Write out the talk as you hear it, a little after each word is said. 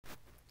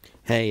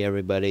Hey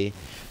everybody.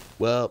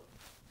 Well,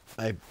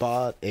 I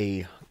bought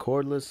a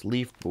cordless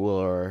leaf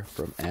blower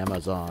from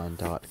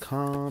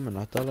Amazon.com and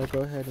I thought I'd go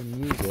ahead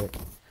and use it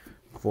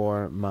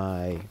for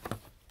my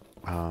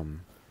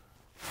um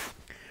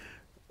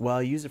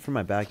I use it for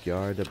my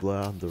backyard to blow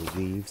out the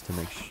leaves to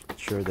make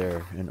sure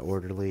they're in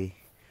orderly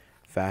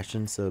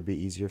fashion so it'd be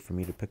easier for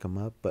me to pick them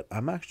up, but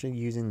I'm actually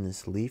using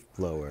this leaf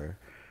blower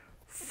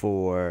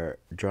for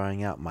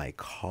drying out my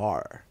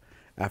car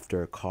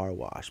after a car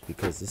wash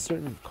because a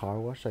certain car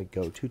wash I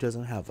go to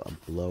doesn't have a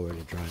blower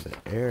to dry the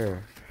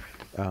air,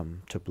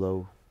 to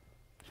blow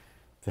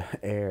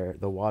the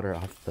water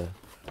off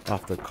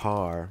the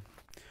car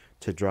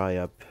to dry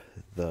up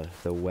the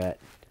wet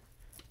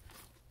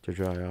to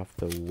dry off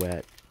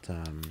the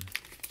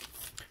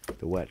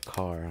wet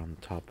car on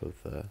top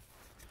of the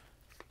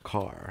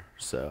car.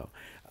 So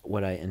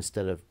what I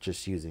instead of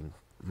just using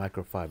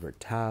microfiber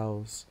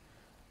towels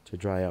to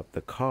dry up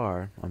the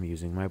car, I'm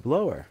using my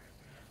blower.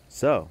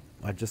 So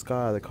I just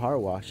got out of the car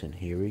wash and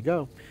here we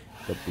go.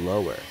 The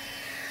blower.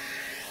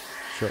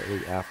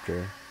 Shortly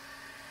after,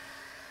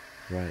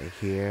 right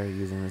here,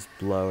 using this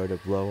blower to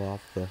blow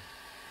off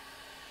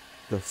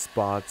the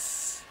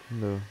spots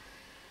in the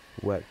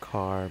wet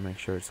car, make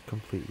sure it's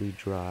completely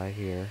dry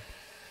here.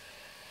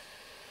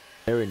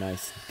 Very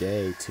nice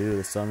day too.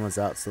 The sun was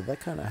out, so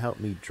that kind of helped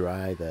me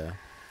dry the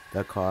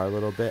car a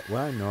little bit. What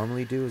I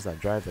normally do is I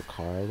drive the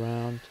car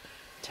around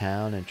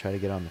town and try to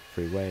get on the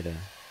freeway to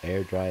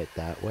air dry it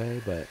that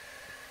way, but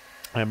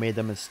I made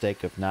the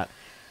mistake of not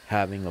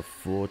having a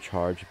full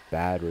charge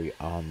battery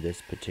on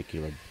this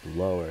particular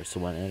blower. So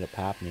what ended up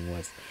happening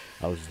was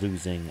I was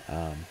losing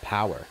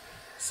power,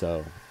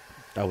 so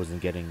I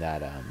wasn't getting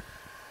that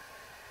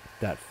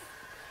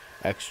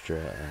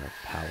extra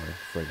power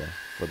for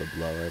the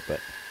blower. But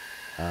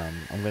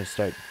I'm gonna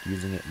start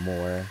using it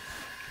more.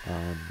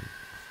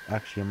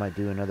 Actually, I might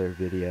do another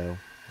video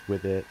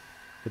with it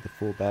with the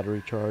full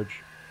battery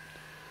charge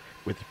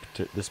with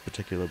this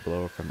particular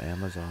blower from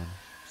Amazon.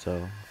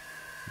 So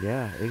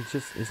yeah,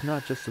 it's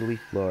not just a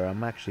leaf blower.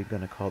 I'm actually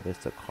gonna call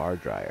this a car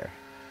dryer.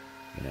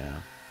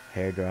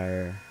 Hair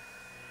dryer.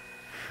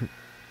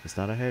 It's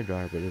not a hair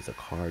dryer, but it's a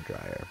car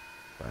dryer,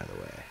 by the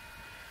way.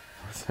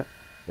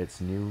 Its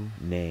new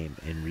name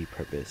and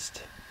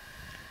repurposed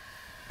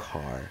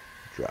car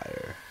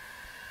dryer.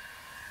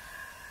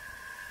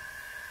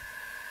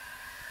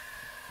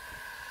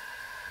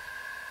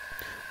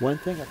 One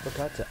thing I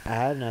forgot to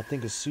add, and I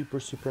think is super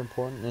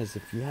important, is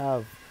if you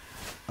have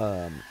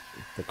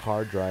the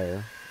car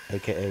dryer,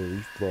 aka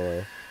leaf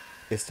blower,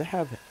 is to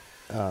have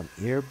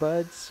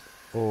earbuds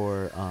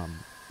or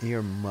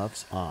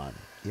earmuffs on.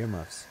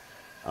 Earmuffs.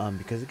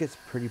 Because it gets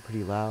pretty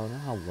loud. I don't know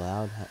how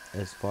loud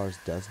as far as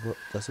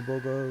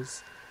decibel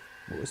goes.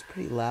 It was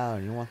pretty loud,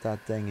 and you want that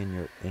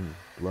thing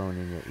blowing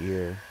in your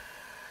ear,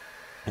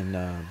 and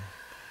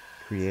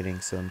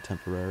creating some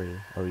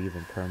temporary or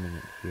even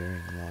permanent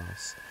hearing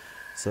loss.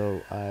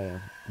 So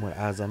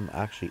as I'm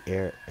actually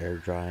air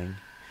drying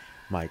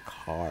my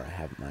car, I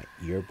have my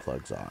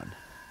earplugs on,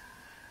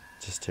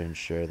 just to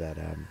ensure that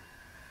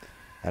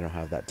I don't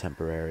have that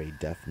temporary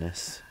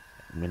deafness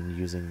when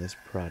using this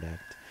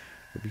product.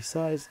 But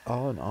besides,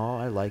 all in all,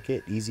 I like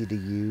it. Easy to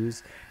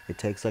use. It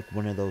takes like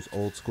one of those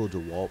old school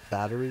DeWalt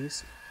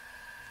batteries.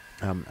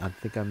 I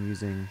think I'm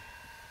using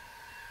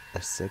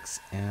a 6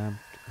 amp.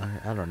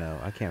 I don't know.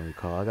 I can't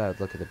recall. I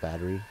gotta look at the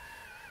battery.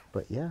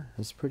 But yeah,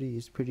 it's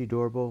pretty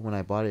durable. When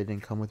I bought it, it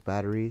didn't come with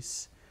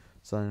batteries,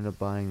 so I ended up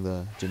buying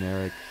the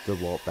generic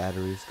DeWalt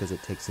batteries because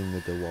it takes in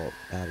the DeWalt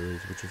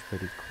batteries, which is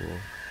pretty cool.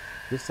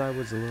 This side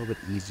was a little bit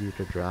easier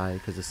to dry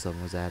because the sun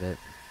was at it.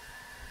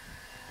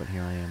 But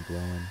here I am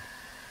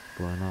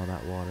blowing all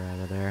that water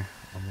out of there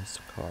on this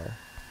car.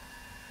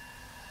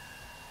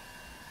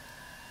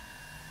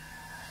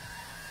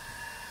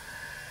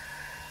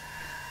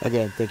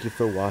 Again, thank you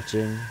for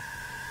watching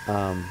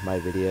my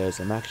videos.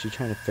 I'm actually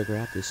trying to figure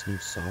out this new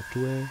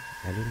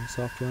editing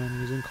software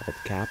I'm using called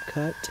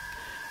CapCut.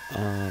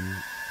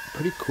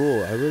 Pretty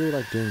cool. I really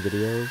like doing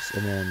videos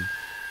and then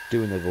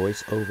doing the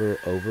voice over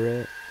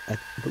it. I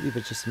believe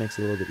it just makes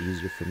it a little bit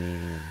easier for me,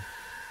 and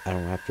I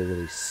don't have to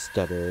really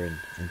stutter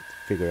and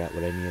figure out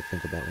what I need to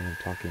think about when I'm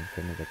talking in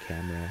front of a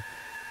camera.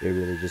 It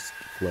really just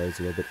flows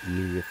a little bit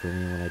easier for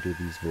me when I do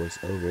these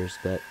voiceovers.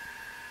 But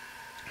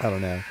I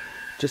don't know,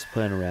 just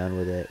playing around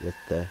with it, with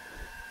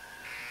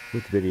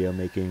video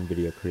making,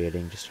 video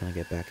creating, just trying to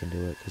get back into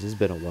it because it's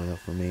been a while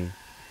for me.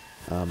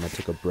 I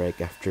took a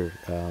break after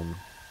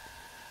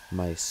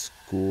my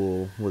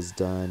school was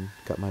done.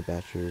 Got my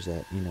bachelor's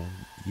at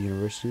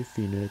University of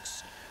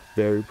Phoenix.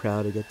 Very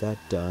proud to get that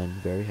done.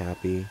 Very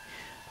happy.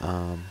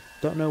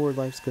 Don't know where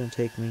life's gonna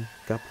take me.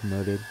 Got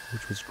promoted,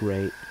 which was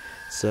great.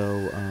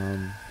 So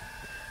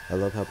I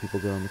love how people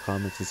go in the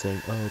comments and say,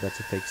 "Oh, that's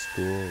a fake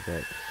school."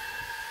 But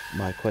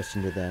my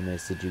question to them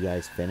is, did you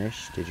guys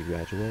finish? Did you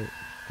graduate?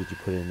 Did you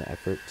put in the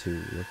effort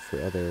to look for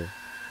other,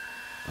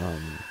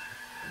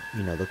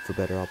 look for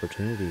better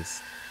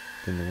opportunities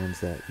than the ones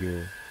that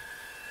you're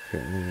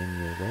currently in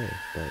your way?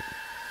 But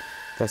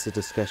that's a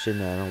discussion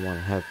that I don't want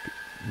to have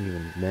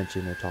even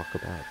mention or talk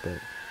about. But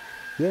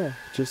yeah,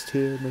 just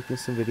here making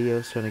some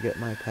videos, trying to get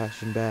my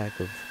passion back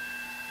of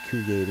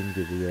creating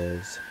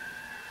videos.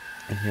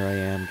 And here I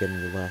am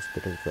getting the last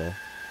bit of the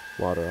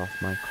water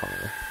off my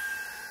car.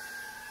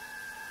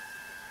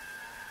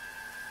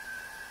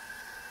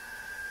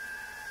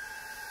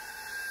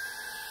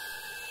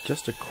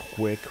 Just a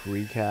quick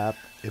recap.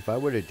 If I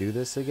were to do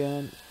this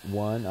again,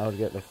 one, I would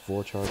get the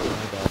full charge of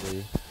my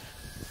battery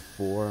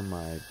for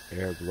my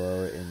air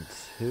blower, and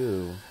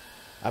two,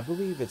 I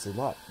believe it's a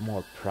lot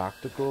more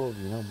practical,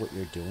 you know, what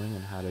you're doing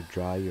and how to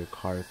dry your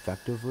car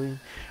effectively.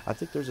 I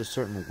think there's a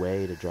certain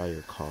way to dry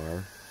your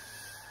car.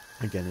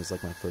 Again, it's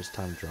like my first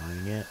time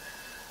drying it,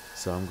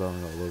 so I'm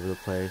going all over the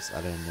place.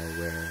 I don't know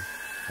where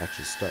I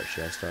should start.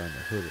 Should I start on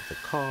the hood of the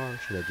car?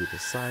 Should I do the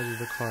side of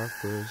the car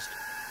first?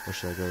 Or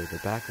should I go to the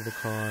back of the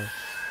car?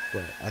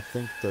 But I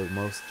think the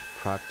most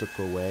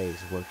practical way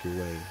is work your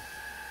way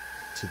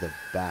to the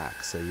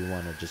back. So you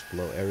want to just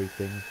blow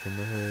everything from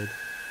the hood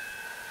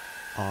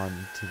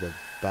onto the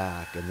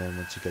back, and then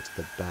once you get to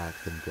the back,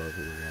 then blow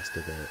through the rest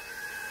of it.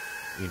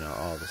 You know,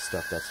 all the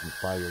stuff that's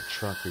by your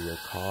trunk or your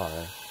car,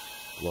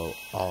 blow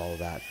all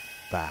that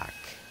back.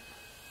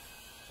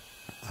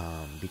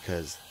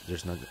 Because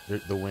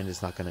the wind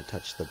is not going to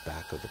touch the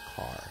back of the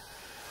car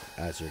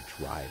as you're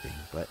driving.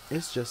 But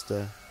it's just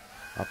a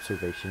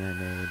observation I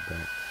made.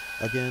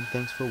 But again,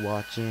 thanks for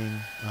watching.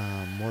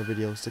 More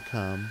videos to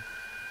come.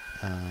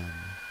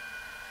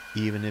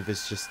 Even if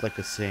it's just like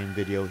the same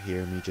video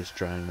here, me just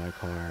drying my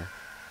car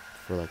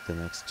for like the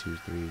next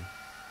 2-3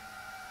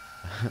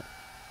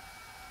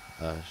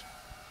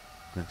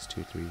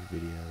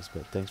 videos.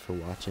 But thanks for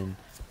watching.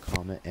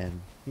 Comment,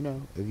 and you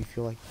know, if you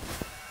feel like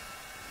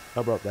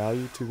I brought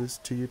value to this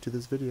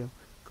video,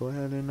 go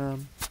ahead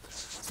and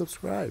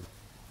subscribe.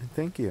 And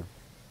thank you.